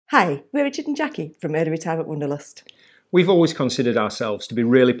Hi, we're Richard and Jackie from Early Retirement Wanderlust. We've always considered ourselves to be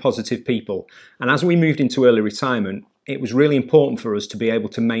really positive people, and as we moved into early retirement, it was really important for us to be able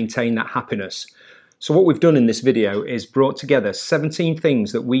to maintain that happiness. So what we've done in this video is brought together 17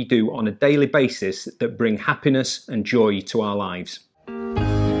 things that we do on a daily basis that bring happiness and joy to our lives.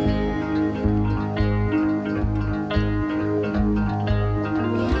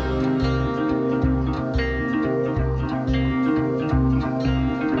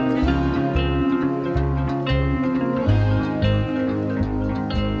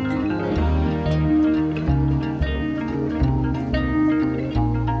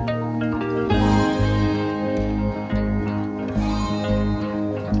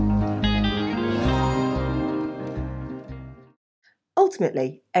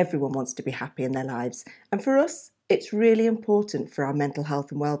 Ultimately, everyone wants to be happy in their lives, and for us, it's really important for our mental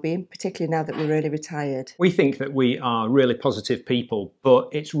health and well-being, particularly now that we're early retired. We think that we are really positive people, but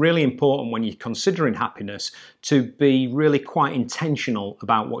it's really important when you're considering happiness to be really quite intentional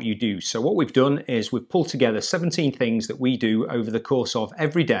about what you do. So what we've done is we've pulled together 17 things that we do over the course of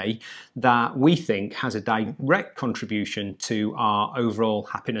every day that we think has a direct contribution to our overall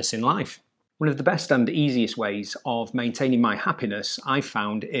happiness in life. One of the best and easiest ways of maintaining my happiness, I've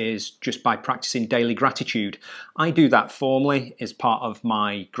found, is just by practicing daily gratitude. I do that formally as part of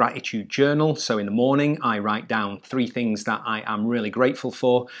my gratitude journal. So in the morning, I write down 3 things that I am really grateful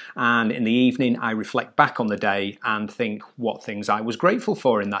for. And in the evening, I reflect back on the day and think what things I was grateful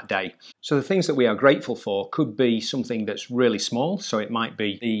for in that day. So the things that we are grateful for could be something that's really small. So it might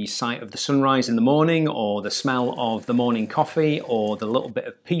be the sight of the sunrise in the morning, or the smell of the morning coffee, or the little bit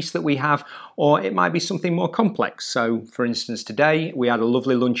of peace that we have. Or it might be something more complex. So for instance, today we had a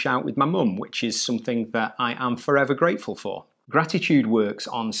lovely lunch out with my mum, which is something that I am forever grateful for. Gratitude works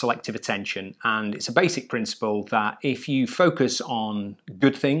on selective attention, and it's a basic principle that if you focus on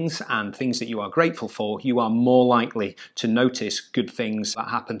good things and things that you are grateful for, you are more likely to notice good things that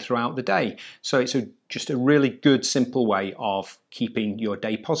happen throughout the day. So it's just a really good, simple way of keeping your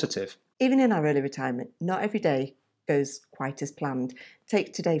day positive. Even in our early retirement, not every day goes quite as planned.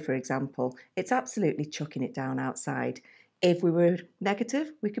 Take today, for example. It's absolutely chucking it down outside. If we were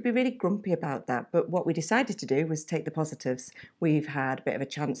negative, we could be really grumpy about that. But what we decided to do was take the positives. We've had a bit of a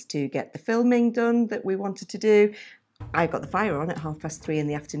chance to get the filming done that we wanted to do. I got the fire on at 3:30 in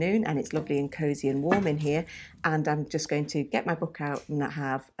the afternoon, and it's lovely and cosy and warm in here, and I'm just going to get my book out and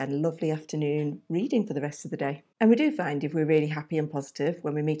have a lovely afternoon reading for the rest of the day. And we do find if we're really happy and positive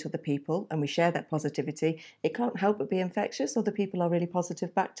when we meet other people and we share that positivity, it can't help but be infectious. Other people are really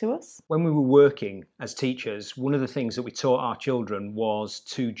positive back to us. When we were working as teachers, one of the things that we taught our children was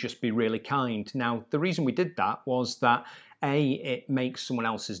to just be really kind. Now, the reason we did that was that A, it makes someone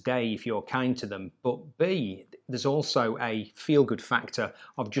else's day if you're kind to them, but B, there's also a feel-good factor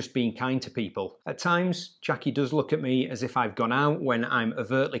of just being kind to people. At times, Jackie does look at me as if I've gone out when I'm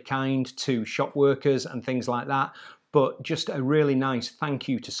overtly kind to shop workers and things like that, but just a really nice thank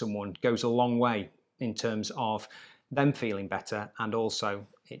you to someone goes a long way in terms of them feeling better, and also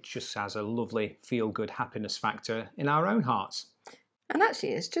it just has a lovely feel-good happiness factor in our own hearts. And actually,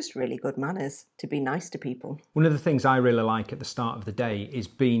 it's just really good manners to be nice to people. One of the things I really like at the start of the day is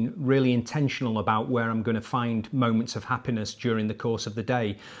being really intentional about where I'm going to find moments of happiness during the course of the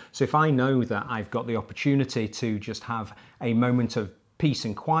day. So if I know that I've got the opportunity to just have a moment of peace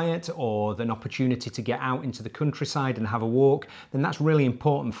and quiet, or an opportunity to get out into the countryside and have a walk, then that's really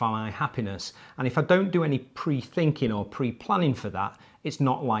important for my happiness. And if I don't do any pre-thinking or pre-planning for that, it's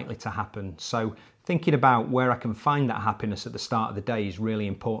not likely to happen. So thinking about where I can find that happiness at the start of the day is really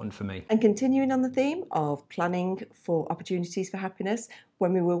important for me. And continuing on the theme of planning for opportunities for happiness,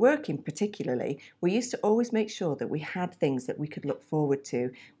 when we were working particularly, we used to always make sure that we had things that we could look forward to,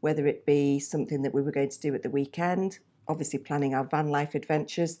 whether it be something that we were going to do at the weekend, obviously planning our van life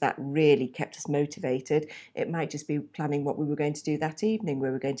adventures, that really kept us motivated. It might just be planning what we were going to do that evening,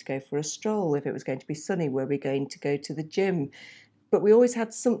 where we're going to go for a stroll, if it was going to be sunny, where we're going to go to the gym. But we always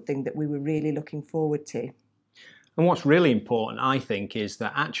had something that we were really looking forward to. And what's really important, I think, is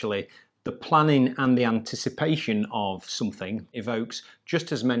that actually the planning and the anticipation of something evokes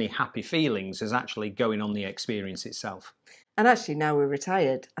just as many happy feelings as actually going on the experience itself. And actually, now we're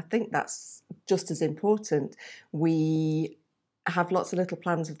retired, I think that's just as important. We have lots of little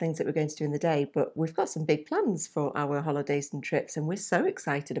plans of things that we're going to do in the day, but we've got some big plans for our holidays and trips, and we're so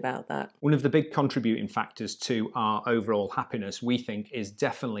excited about that. One of the big contributing factors to our overall happiness, we think, is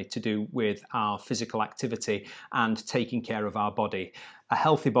definitely to do with our physical activity and taking care of our body. A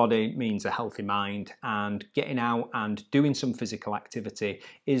healthy body means a healthy mind, and getting out and doing some physical activity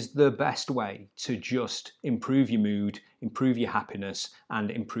is the best way to just improve your mood, improve your happiness,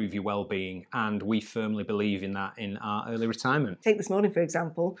 and improve your well-being. And we firmly believe in that in our early retirement. Take this morning, for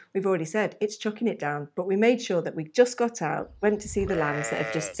example, we've already said it's chucking it down, but we made sure that we just got out, went to see the lambs that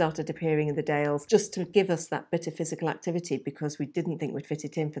have just started appearing in the dales, just to give us that bit of physical activity because we didn't think we'd fit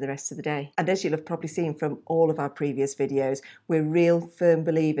it in for the rest of the day. And as you'll have probably seen from all of our previous videos, we're real firm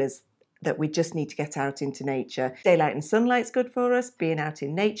believers that we just need to get out into nature. Daylight and sunlight's good for us, being out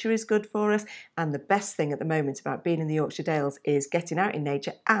in nature is good for us, and the best thing at the moment about being in the Yorkshire Dales is getting out in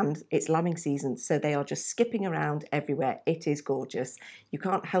nature, and it's lambing season, so they are just skipping around everywhere. It is gorgeous. You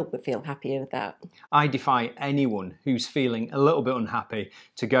can't help but feel happy with that. I defy anyone who's feeling a little bit unhappy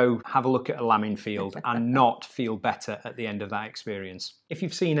to go have a look at a lambing field and not feel better at the end of that experience. If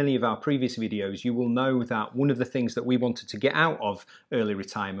you've seen any of our previous videos, you will know that one of the things that we wanted to get out of early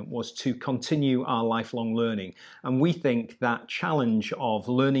retirement was to continue our lifelong learning. And we think that challenge of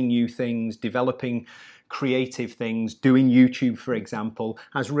learning new things, developing creative things, doing YouTube, for example,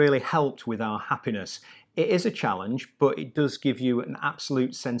 has really helped with our happiness. It is a challenge, but it does give you an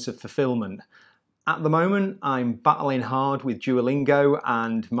absolute sense of fulfilment. At the moment, I'm battling hard with Duolingo,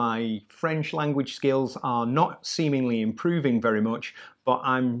 and my French language skills are not seemingly improving very much, but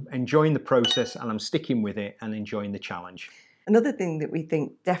I'm enjoying the process and I'm sticking with it and enjoying the challenge. Another thing that we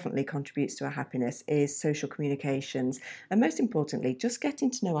think definitely contributes to our happiness is social communications, and most importantly, just getting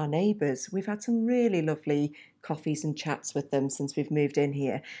to know our neighbours. We've had some really lovely coffees and chats with them since we've moved in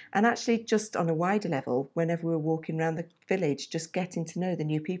here, and actually just on a wider level, whenever we're walking around the village, just getting to know the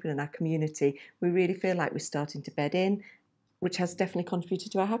new people in our community, we really feel like we're starting to bed in, which has definitely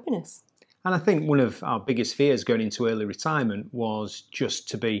contributed to our happiness. And I think one of our biggest fears going into early retirement was just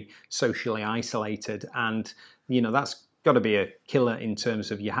to be socially isolated, and that's got to be a killer in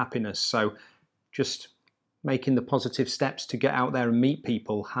terms of your happiness. So just making the positive steps to get out there and meet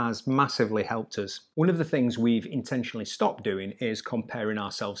people has massively helped us. One of the things we've intentionally stopped doing is comparing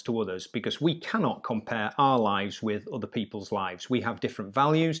ourselves to others, because we cannot compare our lives with other people's lives. We have different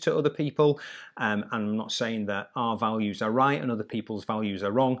values to other people, and I'm not saying that our values are right and other people's values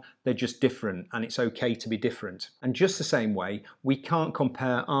are wrong. They're just different, and it's okay to be different. And just the same way, we can't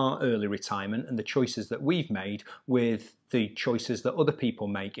compare our early retirement and the choices that we've made with the choices that other people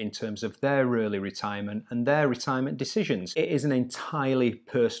make in terms of their early retirement and their retirement decisions. It is an entirely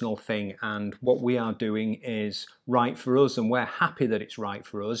personal thing, and what we are doing is right for us, and we're happy that it's right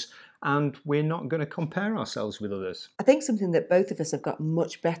for us, and we're not going to compare ourselves with others. I think something that both of us have got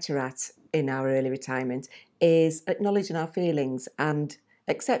much better at in our early retirement is acknowledging our feelings and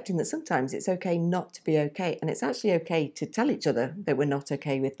accepting that sometimes it's okay not to be okay, and it's actually okay to tell each other that we're not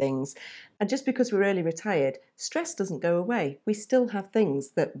okay with things. And just because we're early retired, stress doesn't go away. We still have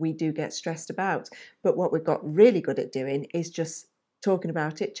things that we do get stressed about, but what we've got really good at doing is just talking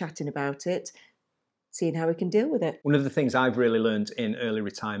about it, chatting about it, seeing how we can deal with it. One of the things I've really learned in early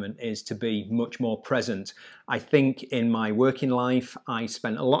retirement is to be much more present. I think in my working life, I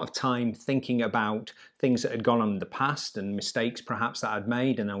spent a lot of time thinking about things that had gone on in the past and mistakes perhaps that I'd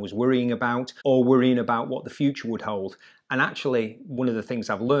made and I was worrying about what the future would hold. And actually, one of the things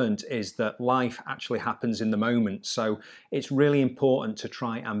I've learned is that life actually happens in the moment. So it's really important to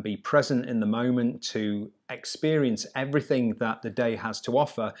try and be present in the moment, to experience everything that the day has to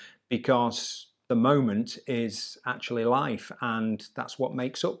offer, because the moment is actually life, and that's what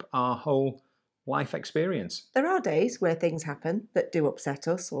makes up our whole life experience. There are days where things happen that do upset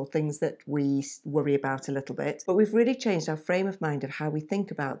us, or things that we worry about a little bit, but we've really changed our frame of mind of how we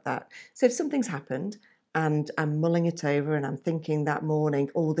think about that. So if something's happened and I'm mulling it over and I'm thinking that morning,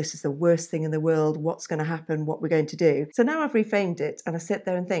 oh, this is the worst thing in the world, what's going to happen, what we're going to do. So now I've reframed it and I sit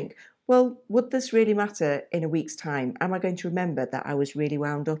there and think, well, would this really matter in a week's time? Am I going to remember that I was really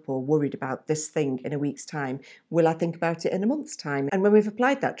wound up or worried about this thing in a week's time? Will I think about it in a month's time? And when we've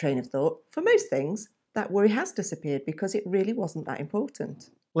applied that train of thought, for most things, that worry has disappeared because it really wasn't that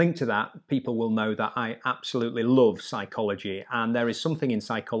important. Linked to that, people will know that I absolutely love psychology, and there is something in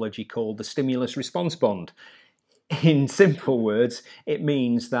psychology called the stimulus response bond. In simple words, it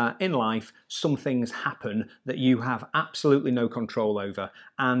means that in life, some things happen that you have absolutely no control over,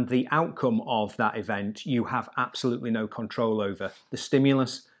 and the outcome of that event you have absolutely no control over, the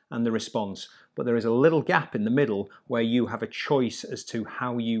stimulus and the response. But there is a little gap in the middle where you have a choice as to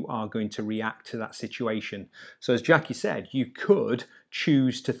how you are going to react to that situation. So as Jackie said, you could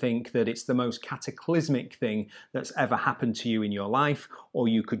choose to think that it's the most cataclysmic thing that's ever happened to you in your life, or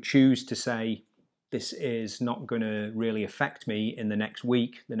you could choose to say, this is not going to really affect me in the next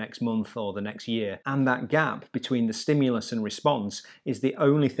week, the next month, or the next year. And that gap between the stimulus and response is the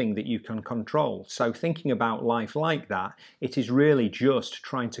only thing that you can control. So thinking about life like that, it is really just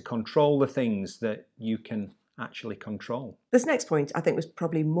trying to control the things that you can actually control. This next point I think was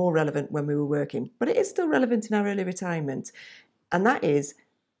probably more relevant when we were working, but it is still relevant in our early retirement. And that is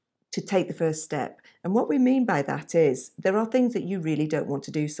to take the first step. And what we mean by that is there are things that you really don't want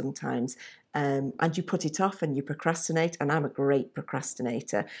to do sometimes, and you put it off and you procrastinate, and I'm a great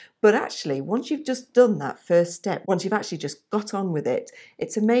procrastinator. But actually, once you've just done that first step, once you've actually just got on with it,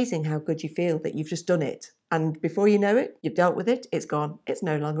 it's amazing how good you feel that you've just done it. And before you know it, you've dealt with it, it's gone. It's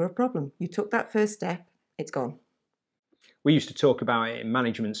no longer a problem. You took that first step, it's gone. We used to talk about it in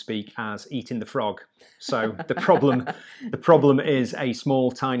management speak as eating the frog. So the problem is a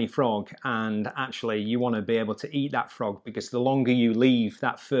small, tiny frog, and actually you want to be able to eat that frog, because the longer you leave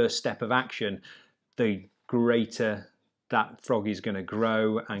that first step of action, the greater that frog is going to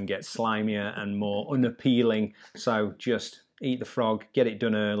grow and get slimier and more unappealing. So just eat the frog, get it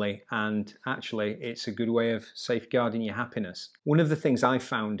done early, and actually it's a good way of safeguarding your happiness. One of the things I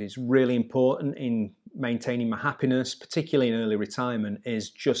found is really important in maintaining my happiness, particularly in early retirement,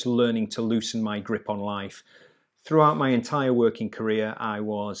 is just learning to loosen my grip on life. Throughout my entire working career, I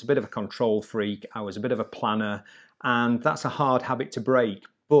was a bit of a control freak, I was a bit of a planner, and that's a hard habit to break.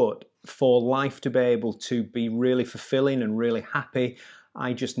 But for life to be able to be really fulfilling and really happy,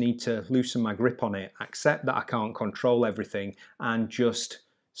 I just need to loosen my grip on it, accept that I can't control everything, and just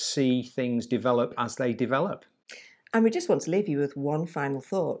see things develop as they develop. And we just want to leave you with one final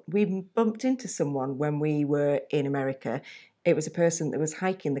thought. We bumped into someone when we were in America. It was a person that was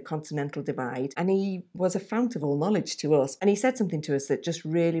hiking the Continental Divide, and he was a fount of all knowledge to us. And he said something to us that just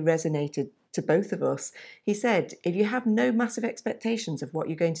really resonated to both of us. He said, if you have no massive expectations of what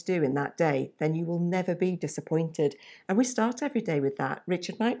you're going to do in that day, then you will never be disappointed. And we start every day with that.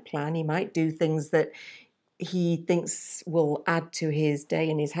 Richard might plan, he might do things that he thinks will add to his day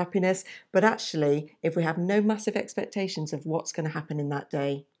and his happiness. But actually, if we have no massive expectations of what's going to happen in that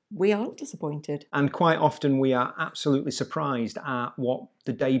day, we aren't disappointed. And quite often we are absolutely surprised at what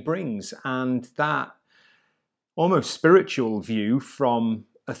the day brings. And that almost spiritual view from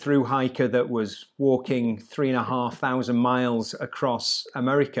a through hiker that was walking 3,500 miles across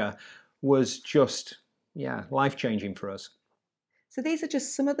America was just, life-changing for us. So these are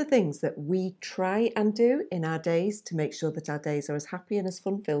just some of the things that we try and do in our days to make sure that our days are as happy and as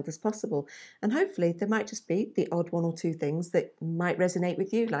fun-filled as possible. And hopefully there might just be the odd one or two things that might resonate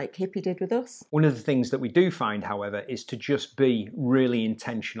with you, like Hippie did with us. One of the things that we do find, however, is to just be really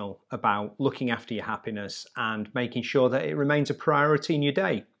intentional about looking after your happiness and making sure that it remains a priority in your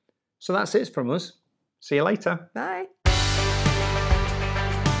day. So that's it from us. See you later. Bye.